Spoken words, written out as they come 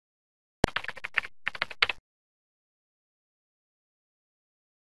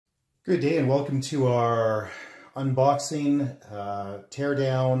Good day and welcome to our unboxing,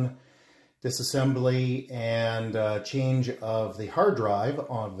 teardown, disassembly, and change of the hard drive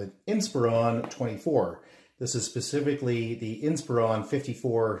on the Inspiron 24. This is specifically the Inspiron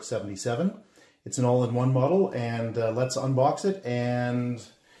 5477. It's an all-in-one model, and let's unbox it and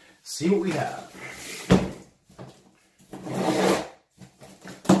see what we have.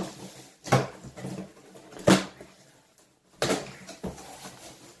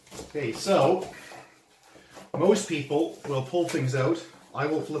 Okay, so most people will pull things out. I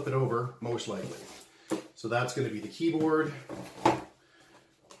will flip it over, most likely. So that's going to be the keyboard.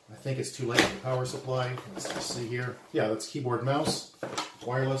 I think it's too late for the power supply. Let's just see here. Yeah, that's keyboard, mouse,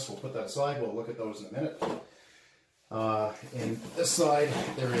 wireless. We'll put that aside. We'll look at those in a minute. In this side,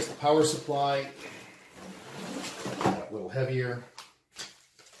 there is the power supply. A little heavier.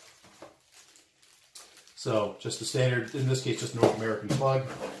 So just the standard, in this case, just North American plug.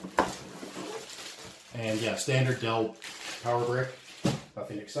 And yeah, standard Dell power brick,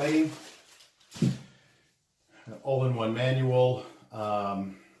 nothing exciting. All-in-one manual,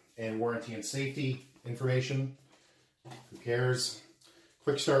 and warranty and safety information. Who cares?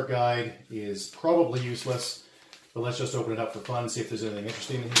 Quick start guide is probably useless, but let's just open it up for fun, see if there's anything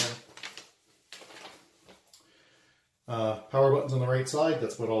interesting in here. Power buttons on the right side,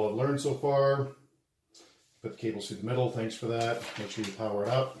 that's what all I've learned so far. Put the cables through the middle, thanks for that. Make sure you power it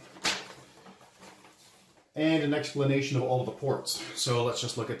up. And an explanation of all of the ports. So let's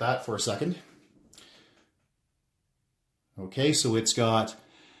just look at that for a second. Okay, so it's got a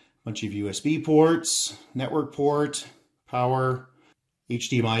bunch of USB ports, network port, power,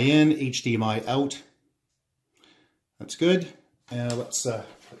 HDMI in, HDMI out. That's good. And let's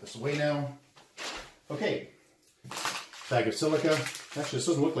put this away now. Okay, bag of silica. Actually, this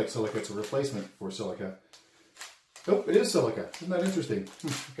doesn't look like silica, it's a replacement for silica. Nope, it is silica. Isn't that interesting?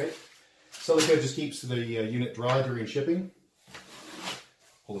 Okay. Silica just keeps the unit dry during shipping.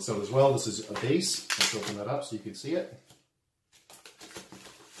 Pull this out as well. This is a base. Let's open that up so you can see it.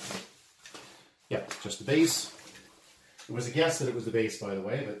 Yeah, just the base. It was a guess that it was the base, by the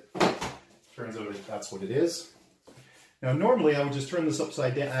way, but turns out that's what it is. Now, normally I would just turn this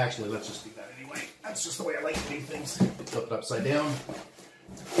upside down. Actually, let's just do that anyway. That's just the way I like to do things. Flip it upside down.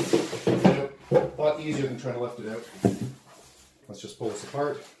 A lot easier than trying to lift it out. Let's just pull this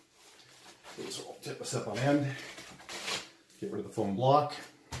apart. So we'll tip this up on end. Get rid of the foam block.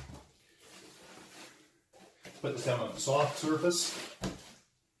 Put this down on a soft surface.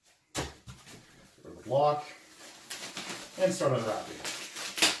 Get rid of the block. And start unwrapping.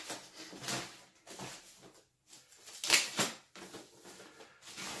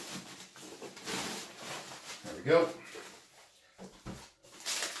 There we go.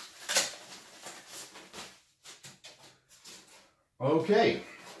 Okay,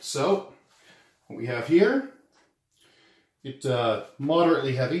 so what we have here, it's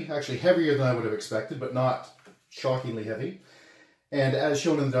moderately heavy, actually heavier than I would have expected, but not shockingly heavy. And as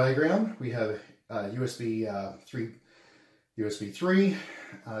shown in the diagram, we have USB 3, USB 3,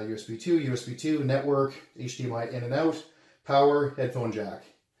 USB 2, USB 2, network, HDMI in and out, power, headphone jack.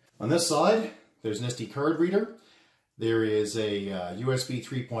 On this side, there's an SD card reader. There is a USB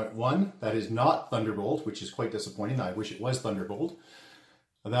 3.1 that is not Thunderbolt, which is quite disappointing. I wish it was Thunderbolt.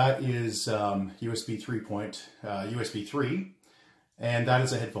 That is USB 3, and that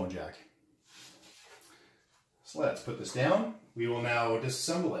is a headphone jack. So let's put this down. We will now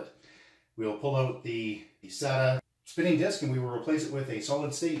disassemble it. We will pull out the SATA spinning disc and we will replace it with a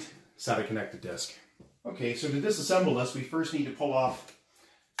solid state SATA connected disc. Okay, so to disassemble this, we first need to pull off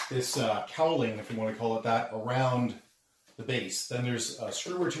this cowling, if you want to call it that, around the base. Then there's a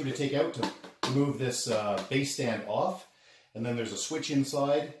screw or two to take out to remove this base stand off. And then there's a switch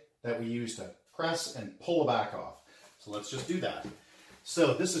inside that we use to press and pull the back off. So let's just do that.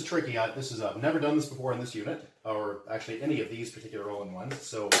 So this is tricky. I've never done this before in this unit, or actually any of these particular all-in-ones.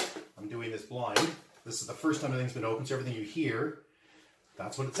 So I'm doing this blind. This is the first time anything's been opened, so everything you hear,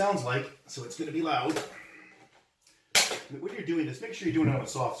 that's what it sounds like. So it's going to be loud. When you're doing this, make sure you're doing it on a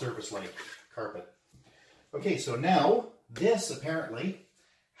soft surface like carpet. Okay, so now this apparently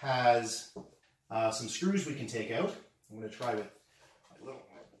has some screws we can take out. I'm going to try with a little,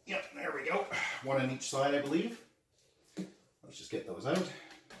 yep, there we go. One on each side, I believe. Let's just get those out.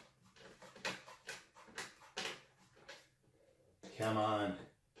 Come on.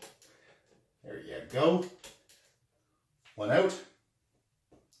 There you go. One out.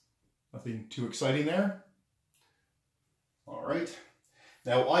 Nothing too exciting there. All right.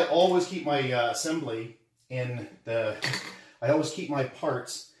 Now, I always keep my assembly in the, I always keep my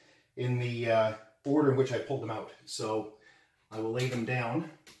parts in the order in which I pulled them out. So I will lay them down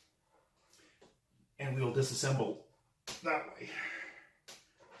and we will disassemble that way.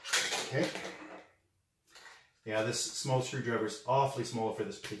 Okay. Yeah, this small screwdriver is awfully small for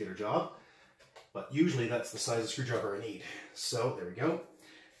this particular job, but usually that's the size of screwdriver I need. So there we go.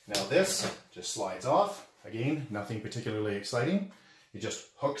 Now this just slides off. Again, nothing particularly exciting. It just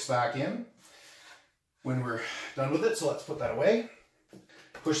hooks back in when we're done with it. So let's put that away.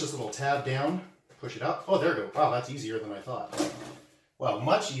 Push this little tab down, push it up. Oh, there we go. Wow, that's easier than I thought. Well,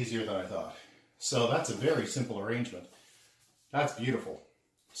 much easier than I thought. So that's a very simple arrangement. That's beautiful.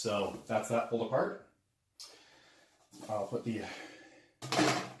 So that's that pulled apart. I'll put the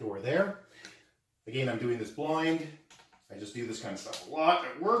door there. Again, I'm doing this blind. I just do this kind of stuff a lot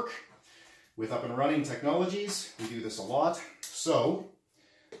at work. With up and running technologies, we do this a lot. So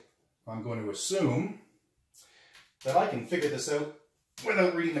I'm going to assume that I can figure this out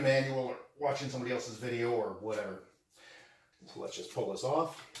without reading the manual or watching somebody else's video or whatever. So let's just pull this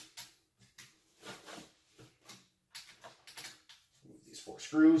off. Move these 4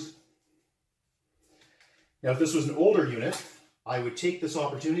 screws. Now, if this was an older unit, I would take this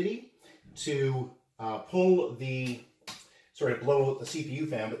opportunity to blow out the CPU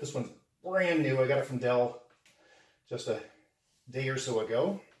fan, but this one's brand new. I got it from Dell just a day or so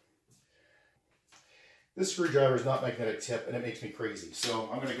ago. This screwdriver is not magnetic tip, and it makes me crazy. So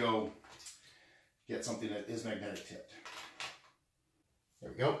I'm going to go get something that is magnetic tipped. There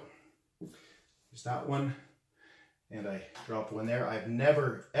we go. There's that one. And I dropped one there. I've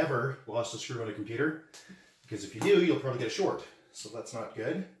never, ever lost a screw on a computer, because if you do, you'll probably get a short. So that's not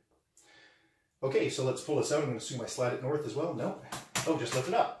good. Okay, so let's pull this out. I'm going to assume I slide it north as well. No. Oh, just lift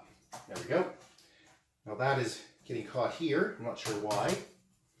it up. There we go. Now that is getting caught here. I'm not sure why.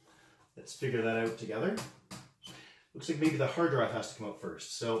 Let's figure that out together. Looks like maybe the hard drive has to come out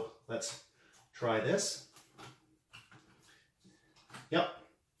first. So let's try this. Yep.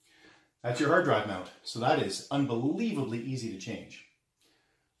 That's your hard drive mount. So that is unbelievably easy to change.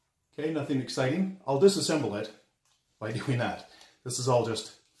 Okay, nothing exciting. I'll disassemble it by doing that. This is all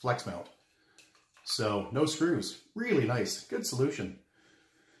just flex mount. So no screws. Really nice. Good solution.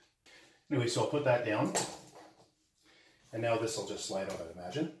 Anyway, so I'll put that down. And now this will just slide out, I'd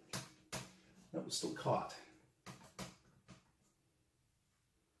imagine. Nope, it's still caught.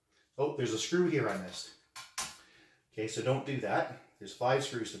 Oh, there's a screw here I missed. Okay, so don't do that. There's 5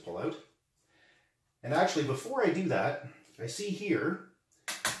 screws to pull out. And actually, before I do that, I see here,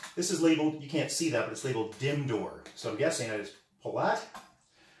 this is labeled, you can't see that, but it's labeled dim door. So I'm guessing I just pull that,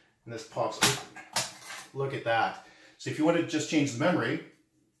 and this pops open. Look at that. So if you want to just change the memory,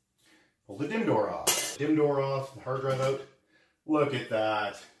 pull the dim door off. Dim door off, the hard drive out. Look at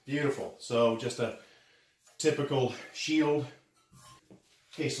that. Beautiful. So just a typical shield.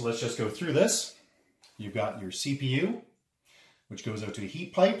 Okay, so let's just go through this. You've got your CPU, which goes out to a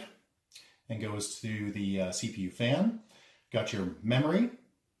heat pipe and goes to the CPU fan. Got your memory,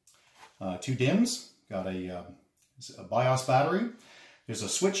 2 DIMMs, got a BIOS battery. There's a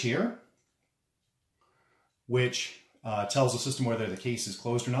switch here, which tells the system whether the case is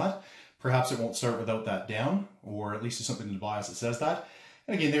closed or not. Perhaps it won't start without that down, or at least there's something in the BIOS that says that.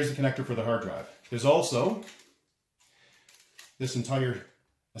 And again, there's the connector for the hard drive. There's also this entire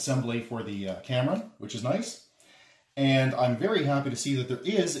assembly for the camera, which is nice. And I'm very happy to see that there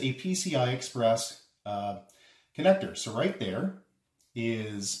is a PCI Express connector. So right there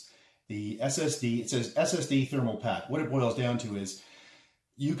is the SSD. It says SSD thermal pad. What it boils down to is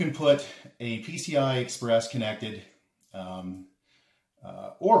you can put a PCI Express connected,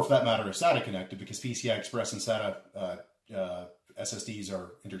 or for that matter, a SATA connected, because PCI Express and SATA SSDs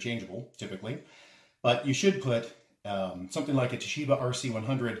are interchangeable typically. But you should put something like a Toshiba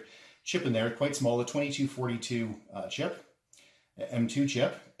RC100 chip in there, quite small, a 2242 chip, M2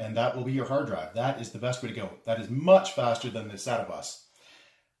 chip, and that will be your hard drive. That is the best way to go. That is much faster than the SATA bus.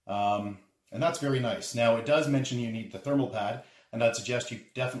 And that's very nice. Now, it does mention you need the thermal pad, and I'd suggest you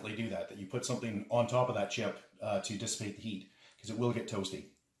definitely do that, that you put something on top of that chip to dissipate the heat, because it will get toasty.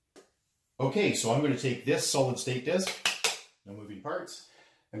 Okay, so I'm going to take this solid state disk, no moving parts,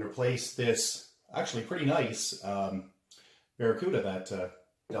 and replace this actually pretty nice Barracuda that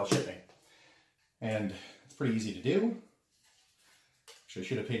Dell shipping. And it's pretty easy to do. Actually, I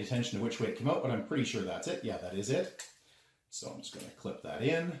should have paid attention to which way it came out, but I'm pretty sure that's it. Yeah, that is it. So I'm just going to clip that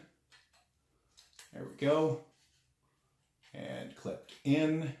in. There we go. And clip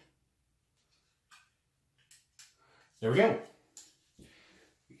in. There we go.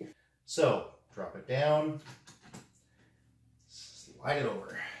 So, drop it down. Slide it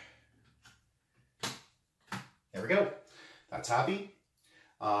over. There we go. That's happy.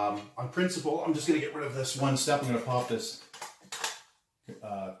 On principle, I'm just going to get rid of this one step. I'm going to pop this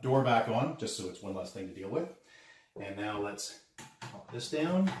door back on, just so it's one less thing to deal with. And now let's pop this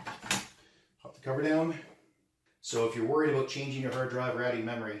down, pop the cover down. So if you're worried about changing your hard drive or adding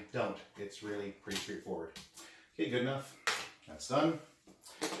memory, don't. It's really pretty straightforward. Okay, good enough. That's done.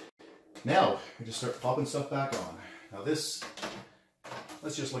 Now, we just start popping stuff back on. Now this,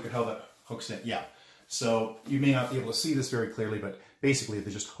 let's just look at how that hooks in. Yeah, so you may not be able to see this very clearly, but basically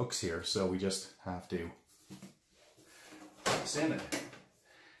there's just hooks here, so we just have to sand it.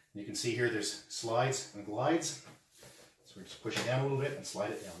 You can see here there's slides and glides. So we just push it down a little bit and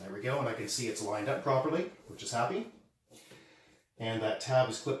slide it down. There we go, and I can see it's lined up properly, which is happy. And that tab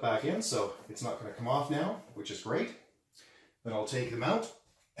is clipped back in, so it's not going to come off now, which is great. Then I'll take the mount,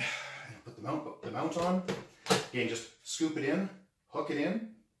 and put the mount on. Again, just scoop it in, hook it in.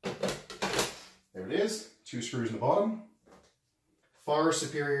 There it is, 2 screws in the bottom. Far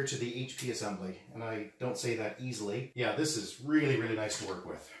superior to the HP assembly, and I don't say that easily. Yeah, this is really, really nice to work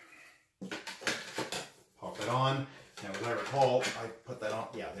with. Pop it on. Now, as I recall, I put that on.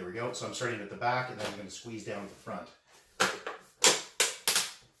 Yeah, there we go. So I'm starting at the back, and then I'm going to squeeze down to the front.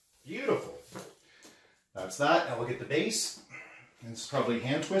 Beautiful. That's that. Now we'll get the base. And it's probably a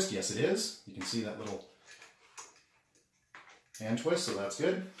hand twist. Yes, it is. You can see that little hand twist, so that's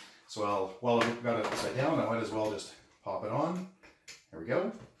good. So while I've got it upside down, I might as well just pop it on. There we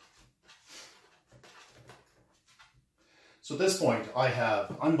go. So at this point, I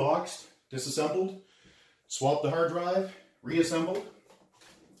have unboxed, disassembled, swapped the hard drive, reassembled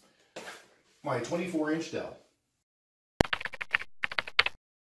my 24-inch Dell.